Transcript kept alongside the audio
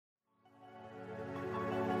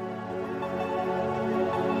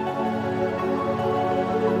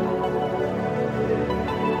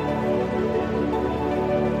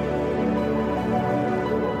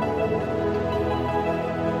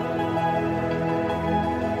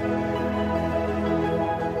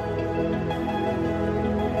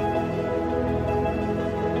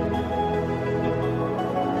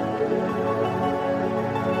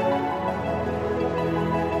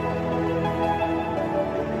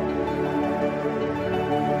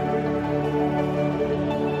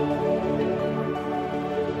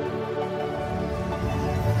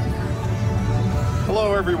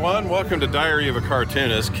Hello, everyone. Welcome to Diary of a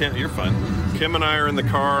Cartoonist. Kim, you're fun. Kim and I are in the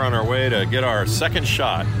car on our way to get our second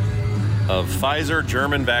shot of Pfizer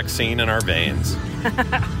German vaccine in our veins.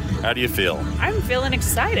 How do you feel? I'm feeling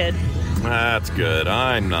excited. That's good.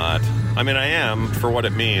 I'm not. I mean, I am for what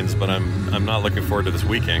it means, but I'm not looking forward to this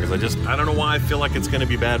weekend because I don't know why I feel like it's going to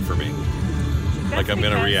be bad for me. That's like I'm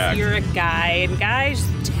going to react. You're a guy, and guys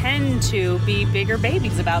tend to be bigger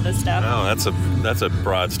babies about this stuff. Oh, that's a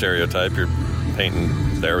broad stereotype. You're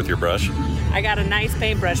painting there with your brush. I got a nice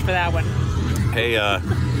paintbrush for that one. Hey,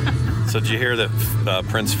 so did you hear that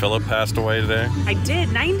Prince Philip passed away today? I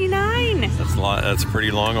did. 99. That's pretty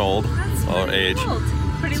long old. That's pretty age. Old.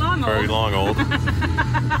 Pretty long old. Very long old.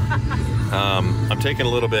 I'm taking a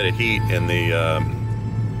little bit of heat in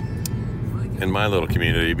my little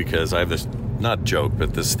community because I have this, not joke,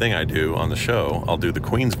 but this thing I do on the show. I'll do the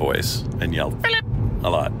Queen's voice and yell Philip a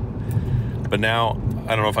lot. But now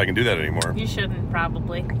I don't know if I can do that anymore. You shouldn't,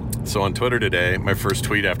 probably. So on Twitter today, my first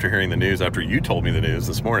tweet after hearing the news, after you told me the news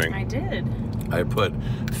this morning. I did. I put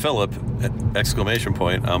Philip !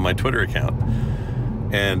 On my Twitter account.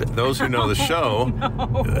 And those who know the show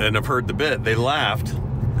and have heard the bit, they laughed.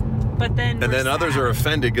 But then Others are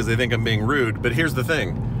offended because they think I'm being rude. But here's the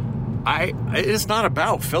thing. It's not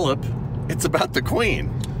about Philip. It's about the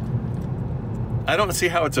Queen. I don't see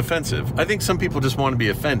how it's offensive. I think some people just want to be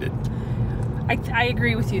offended. I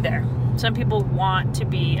agree with you there. Some people want to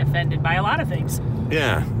be offended by a lot of things.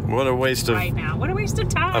 Yeah. What a waste of... Right now. What a waste of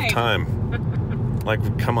time.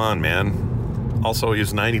 Like, come on, man. Also,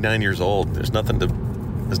 he's 99 years old. There's nothing to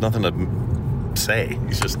say.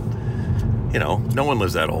 He's just, no one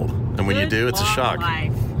lives that old. And when you do, it's a shock.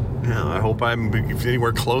 Life. Yeah, I hope I'm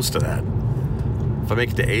anywhere close to that. If I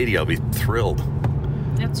make it to 80, I'll be thrilled.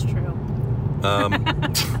 That's true.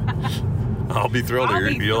 I'll be thrilled.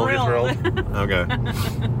 You'll be thrilled? Okay.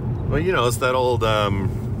 Well, it's that old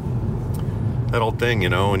thing,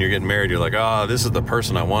 when you're getting married, you're like, this is the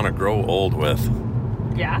person I want to grow old with.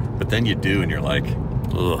 Yeah. But then you do, and you're like,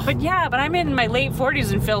 ugh. But I'm in my late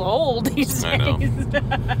 40s and feel old these days.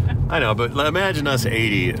 I know, but imagine us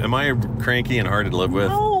 80. Am I cranky and hard to live with?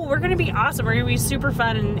 No, we're going to be awesome. We're going to be super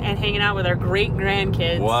fun and hanging out with our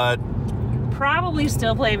great-grandkids. What? Probably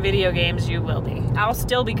still playing video games. You will be. I'll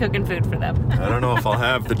still be cooking food for them. I don't know if I'll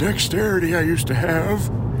have the dexterity I used to have.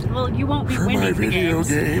 Well, you won't be winning my video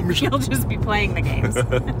the games. You'll just be playing the games.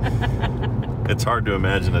 It's hard to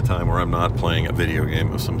imagine a time where I'm not playing a video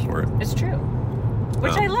game of some sort. It's true.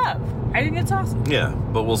 Which I love. I think it's awesome. Yeah,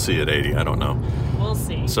 but we'll see at 80. I don't know. We'll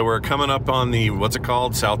see. So we're coming up on the, what's it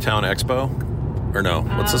called? Southtown Expo? Or no?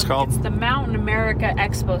 What's this called? It's the Mountain America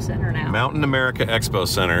Expo Center now. Mountain America Expo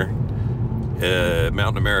Center.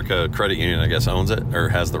 Mountain America Credit Union, I guess, owns it or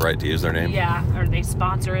has the right to use their name. Yeah, or they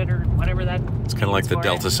sponsor it or whatever that. It's kind of like the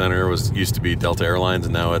Delta Center used to be Delta Airlines,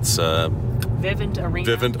 and now it's Vivint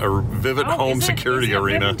Arena. Vivint Home Security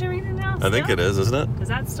Arena. Vivint Arena now? I think it is, isn't it? Is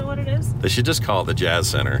that still what it is? They should just call it the Jazz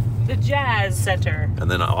Center. The Jazz Center.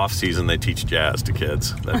 And then off season they teach jazz to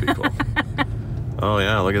kids. That'd be cool. Oh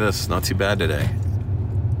yeah, look at this. Not too bad today.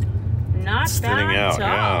 Not it's thinning out.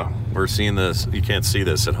 Yeah, we're seeing this. You can't see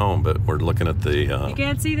this at home, but we're looking at the. You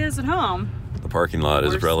can't see this at home. The parking lot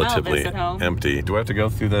is relatively empty. Do I have to go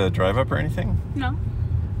through the drive-up or anything? No.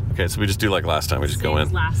 Okay, so we just do like last time. We just go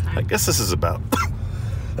in. Last time. I guess this is about.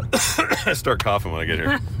 I start coughing when I get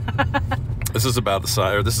here. This is about the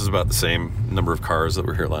size, or this is about the same number of cars that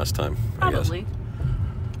were here last time. Probably.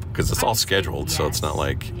 Because it's all scheduled, so it's not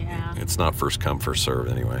like it's not first come first serve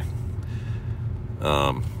anyway.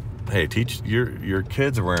 Hey, teach your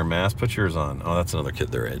kids are wearing masks. Put yours on. Oh, that's another kid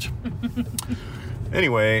their age.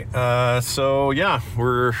 Anyway, so yeah,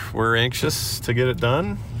 we're anxious to get it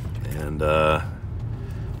done, and well,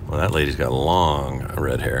 that lady's got long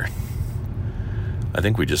red hair. I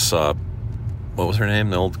think we just saw, what was her name?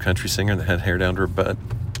 The old country singer that had hair down to her butt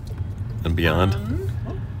and beyond.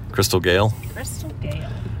 Crystal Gale. Crystal Gale.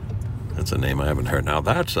 That's a name I haven't heard. Now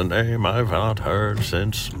that's a name I've not heard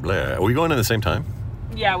since Blair. Are we going at the same time?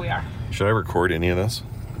 Yeah, we are. Should I record any of this?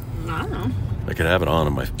 I don't know. I could have it on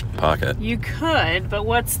in my pocket. You could, but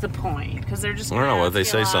what's the point? Because they're just going to I don't know. What if they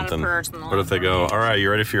say something? What if they go, all right,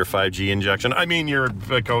 you ready for your 5G injection? I mean, your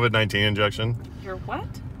COVID-19 injection. Your what?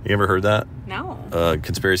 You ever heard that? No.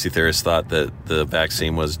 Conspiracy theorists thought that the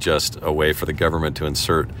vaccine was just a way for the government to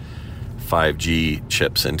insert 5G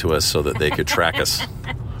chips into us so that they could track us.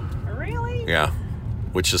 Really? Yeah.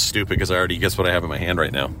 Which is stupid because I already guess what I have in my hand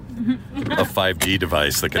right now. A 5G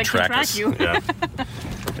device that could track us. You. Yeah.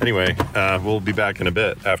 Anyway, we'll be back in a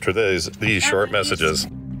bit after these short messages.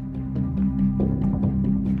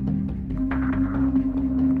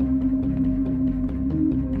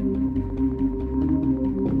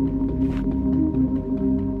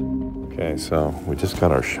 so we just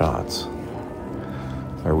got our shots.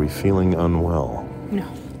 Are we feeling unwell? No,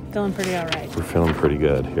 feeling pretty all right. We're feeling pretty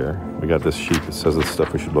good here. We got this sheet that says the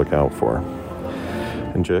stuff we should look out for.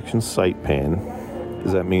 Injection site pain.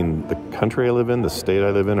 Does that mean the country I live in, the state I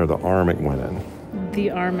live in, or the arm it went in? The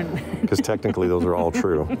arm and Because technically those are all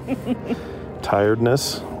true.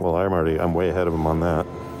 Tiredness. Well, I'm way ahead of him on that.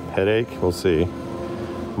 Headache. We'll see.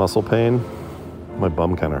 Muscle pain. My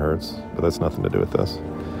bum kind of hurts, but that's nothing to do with this.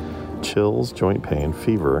 Chills, joint pain,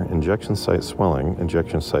 fever, injection site swelling,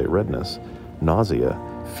 injection site redness, nausea,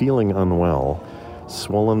 feeling unwell,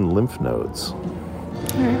 swollen lymph nodes.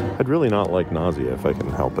 Right. I'd really not like nausea if I can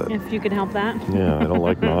help it. If you can help that. Yeah, I don't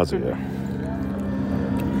like nausea.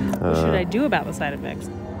 What should I do about the side effects?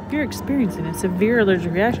 If you're experiencing a severe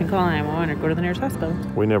allergic reaction, call 911 or go to the nearest hospital.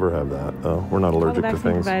 We never have that, though. We're not allergic Call the to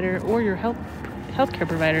vaccine things. provider or your healthcare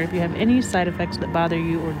provider if you have any side effects that bother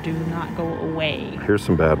you or do not go away. Here's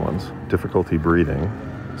some bad ones. Difficulty breathing,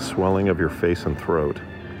 swelling of your face and throat.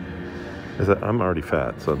 I'm already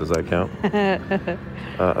fat, so does that count?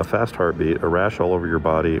 A fast heartbeat, a rash all over your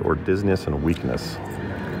body, or dizziness and weakness.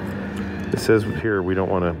 It says here we don't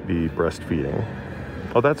want to be breastfeeding.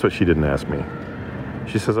 Oh, that's what she didn't ask me.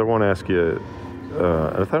 She says, I won't ask you.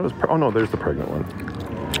 I thought it was, oh no, there's the pregnant one.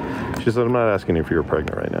 She said, I'm not asking you if you're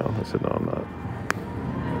pregnant right now. I said, no, I'm not.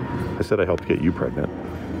 I said, I helped get you pregnant.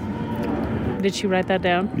 Did she write that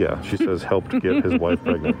down? Yeah, she says, helped get his wife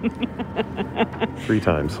pregnant. 3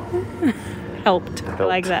 times. Helped. I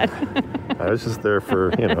like that. I was just there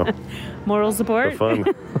for, Moral support? the fun.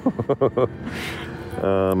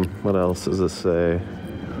 What else does this say?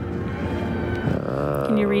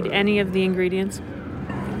 Can you read any of the ingredients?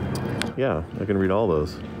 Yeah, I can read all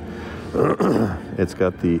those. It's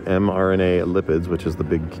got the mRNA lipids, which is the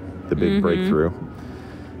big breakthrough.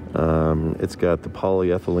 It's got the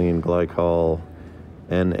polyethylene glycol,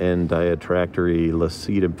 NN-diatractory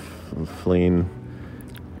lacetophenone.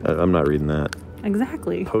 I'm not reading that.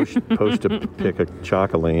 Exactly.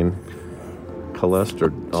 Post-picocholine,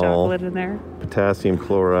 cholesterol, Chocolate in there. potassium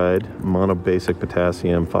chloride, monobasic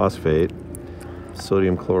potassium phosphate,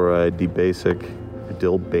 sodium chloride, debasic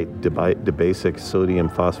sodium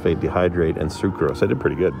phosphate dehydrate, and sucrose. I did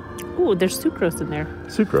pretty good. Ooh, there's sucrose in there.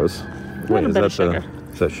 Sucrose? A little bit of sugar.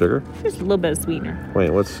 Is that sugar? Just a little bit of sweetener. Wait,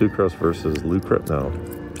 what's sucrose versus lucrose? No.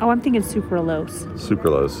 Oh, I'm thinking sucralose.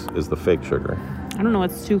 Sucralose is the fake sugar. I don't know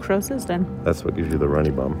what sucrose is then. That's what gives you the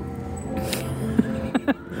runny bum.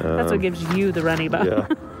 That's what gives you the runny bum. Yeah.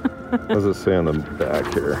 What does it say on the back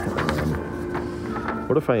here?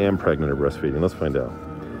 What if I am pregnant or breastfeeding? Let's find out.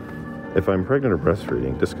 If I'm pregnant or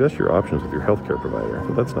breastfeeding, discuss your options with your healthcare provider.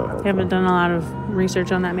 Well, that's not helpful. You haven't done a lot of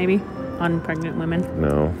research on that, maybe? On pregnant women?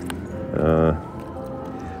 No.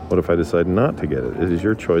 What if I decide not to get it? It is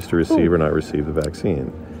your choice to receive or not receive the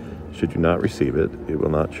vaccine. Should you not receive it, it will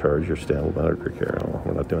not charge your standard medical care. Oh,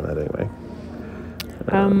 we're not doing that anyway.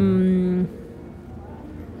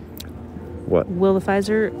 What? Will the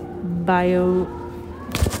Pfizer BioNTech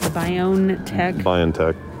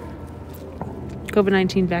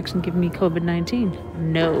COVID-19 vaccine give me COVID-19?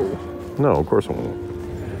 No. No, of course it won't.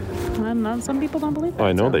 Well, some people don't believe that.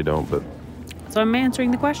 I know they don't, but... So I'm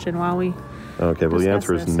answering the question while we... Okay, well, the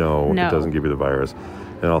answer is no, No. it doesn't give you the virus.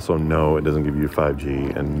 And also, no, it doesn't give you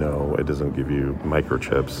 5G. And no, it doesn't give you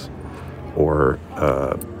microchips or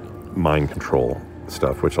mind control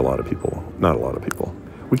stuff, which not a lot of people.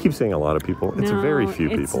 We keep saying a lot of people. It's No, very few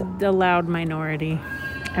people. It's a loud minority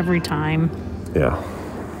every time. Yeah.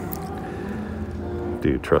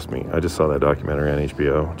 Dude, trust me. I just saw that documentary on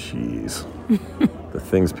HBO. Jeez. The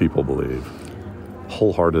things people believe.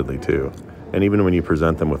 Wholeheartedly, too. And even when you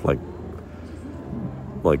present them with, like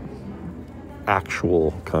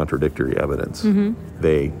actual contradictory evidence,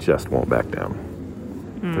 they just won't back down.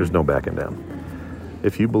 There's no backing down.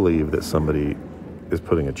 If you believe that somebody is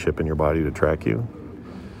putting a chip in your body to track you,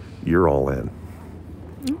 you're all in.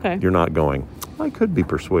 Okay. You're not going, I could be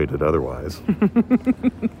persuaded otherwise.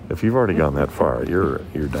 If you've already gone that far, you're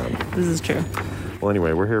done. This is true. Well,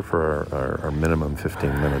 anyway, we're here for our minimum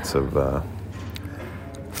 15 minutes of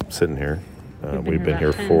sitting here. We've been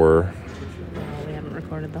here for... Well, we haven't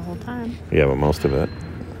recorded the whole time. Yeah, but most of it.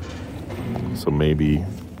 So maybe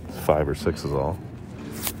 5 or 6 is all.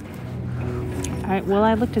 All right. Well,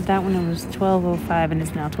 I looked at that when it was 12:05 and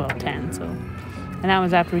it's now 12:10. So, and that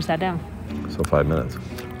was after we sat down. So 5 minutes.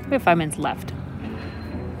 We have 5 minutes left.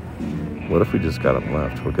 What if we just got them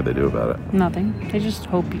left? What could they do about it? Nothing. They just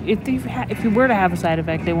hope if you were to have a side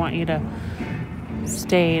effect, they want you to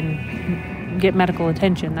stay and get medical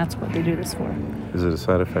attention. That's what they do this for. Is it a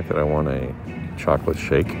side effect that I want a chocolate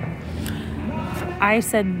shake? I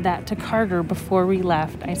said that to Carter before we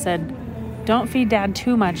left. I said, don't feed Dad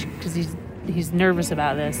too much because he's nervous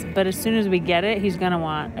about this. But as soon as we get it, he's gonna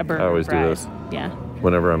want a burger. I always and fries. do this. Yeah.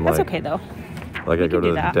 Whenever I'm That's like, okay though. like I go to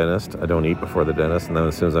the that. dentist, I don't eat before the dentist, and then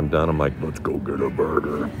as soon as I'm done, I'm like, let's go get a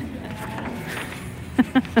burger.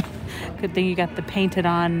 Good thing you got the painted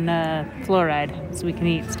on fluoride so we can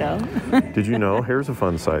eat still. Did you know? Here's a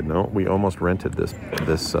fun side note. We almost rented this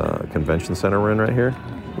convention center we're in right here.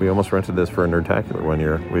 We almost rented this for a Nerdtacular one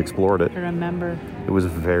year. We explored it. I remember. It was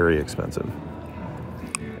very expensive.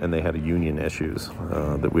 And they had union issues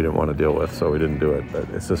that we didn't want to deal with, so we didn't do it. But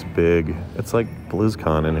it's this big, it's like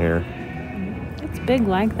BlizzCon in here. It's big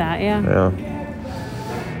like that, yeah. Yeah.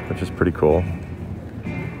 Which is pretty cool.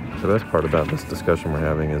 The best part about this discussion we're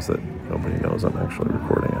having is that nobody knows I'm actually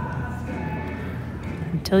recording it.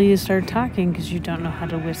 Until you start talking because you don't know how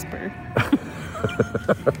to whisper.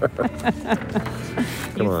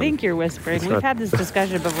 You think you're whispering. We've had this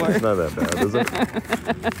discussion before. It's not that bad, is it?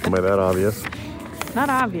 Am I that obvious? Not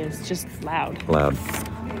obvious, just loud. Loud.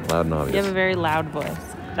 Loud and obvious. You have a very loud voice.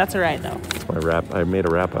 That's all right, though. It's my rap. I made a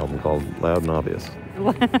rap album called Loud and Obvious.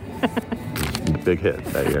 Big hit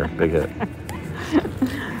that year. Big hit.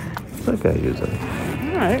 What's that guy using?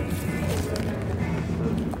 All right.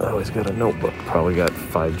 Oh, he's got a notebook. Probably got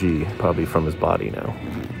 5G. Probably from his body now.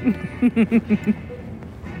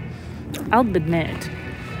 I'll admit,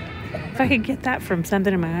 if I could get that from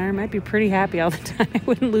something in my arm, I'd be pretty happy all the time. I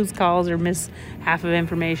wouldn't lose calls or miss half of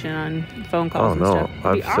information on phone calls and stuff.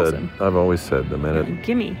 It'd be awesome. I've always said the minute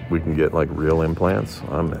gimme. we can get like real implants,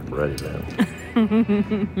 I'm ready, man.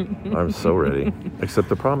 I'm so ready. Except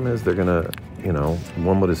the problem is they're gonna,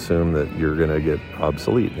 one would assume that you're gonna get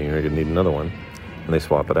obsolete and you're gonna need another one, and they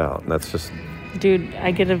swap it out, and that's just. Dude,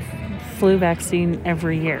 I get a flu vaccine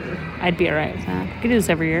every year. I'd be all right with that. I could do this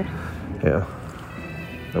every year. Yeah.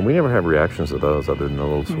 And we never have reactions to those other than a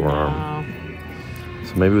little sore arm.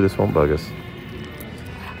 So maybe this won't bug us.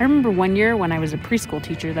 I remember one year when I was a preschool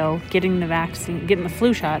teacher, though, getting the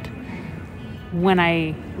flu shot, when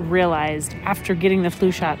I realized after getting the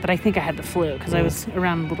flu shot that I think I had the flu because I was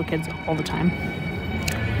around little kids all the time.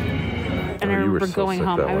 And I remember going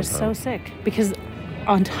home. I was so sick because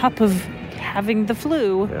on top of having the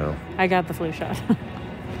flu, I got the flu shot.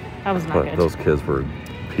 That was not good. Those kids were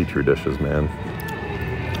petri dishes, man.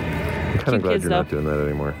 I'm kind of glad you're not doing that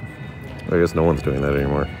anymore. I guess no one's doing that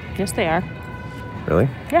anymore. Yes, they are. Really?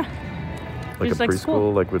 Yeah. Like just a like preschool,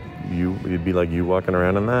 school. like with you, you'd be like you walking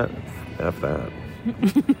around in that? F that.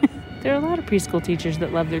 There are a lot of preschool teachers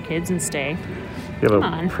that love their kids and stay. Yeah, but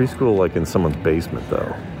preschool like in someone's basement,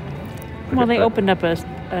 though. Well, they opened up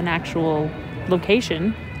an actual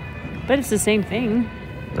location, but it's the same thing.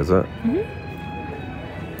 Is it? Mm-hmm.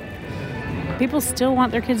 People still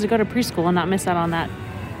want their kids to go to preschool and not miss out on that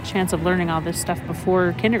chance of learning all this stuff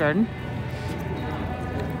before kindergarten.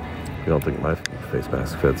 You don't think my face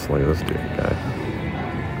mask fits? Look at this dude, guy.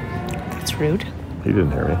 That's rude. He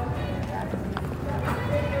didn't hear me.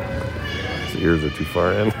 His ears are too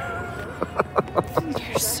far in.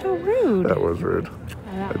 You're so rude. That was rude.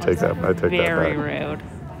 I take that back. Very rude.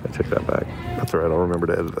 I take that back. That's all right. I'll remember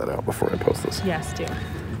to edit that out before I post this. Yes, do.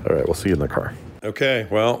 All right. We'll see you in the car. Okay.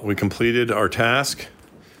 Well, we completed our task.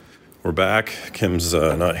 We're back. Kim's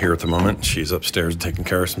not here at the moment. She's upstairs taking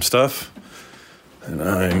care of some stuff. And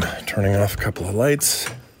I'm turning off a couple of lights.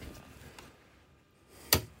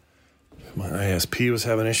 My ISP was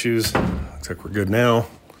having issues. Looks like we're good now.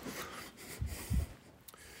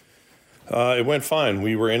 It went fine.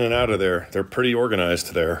 We were in and out of there. They're pretty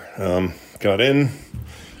organized there. Got in,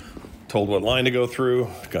 told what line to go through,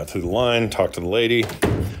 got through the line, talked to the lady,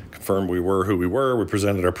 confirmed we were who we were. We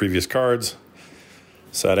presented our previous cards,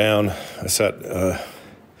 sat down. I sat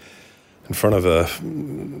in front of a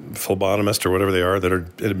phlebotomist or whatever they are that are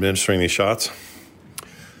administering these shots,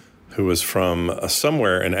 who was from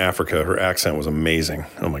somewhere in Africa. Her accent was amazing.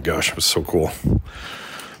 Oh my gosh, it was so cool.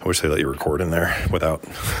 I wish they let you record in there without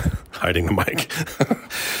hiding the mic.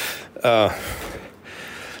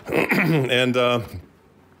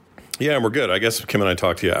 Yeah, we're good. I guess Kim and I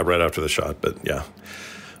talked to you right after the shot, but yeah.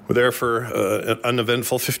 We're there for an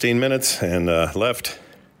uneventful 15 minutes and left.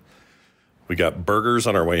 We got burgers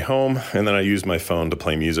on our way home, and then I used my phone to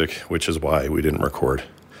play music, which is why we didn't record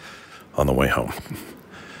on the way home.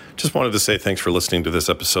 Just wanted to say thanks for listening to this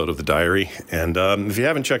episode of The Diary, and if you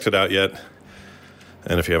haven't checked it out yet,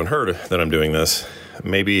 and if you haven't heard that I'm doing this,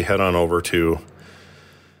 maybe head on over to,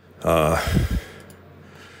 sorry,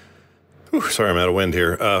 I'm out of wind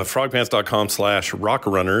here,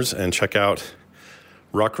 frogpants.com/rockrunners and check out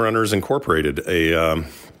Rock Runners Incorporated, a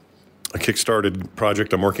Kickstarted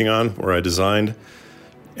project I'm working on where I designed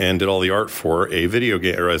and did all the art for a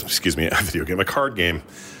card game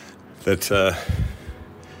that,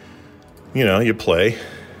 you play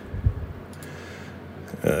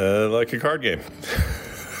like a card game.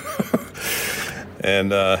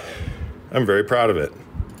 And I'm very proud of it.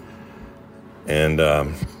 And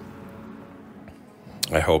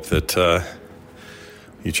I hope that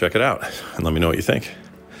you check it out and let me know what you think.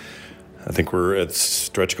 I think we're at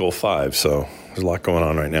stretch goal 5, so there's a lot going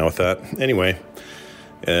on right now with that. Anyway,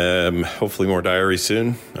 hopefully more diaries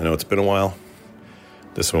soon. I know it's been a while.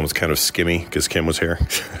 This one was kind of skimmy because Kim was here,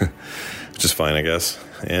 which is fine, I guess.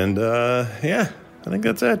 And I think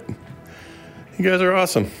that's it. You guys are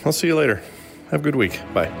awesome. I'll see you later. Have a good week.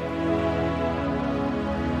 Bye.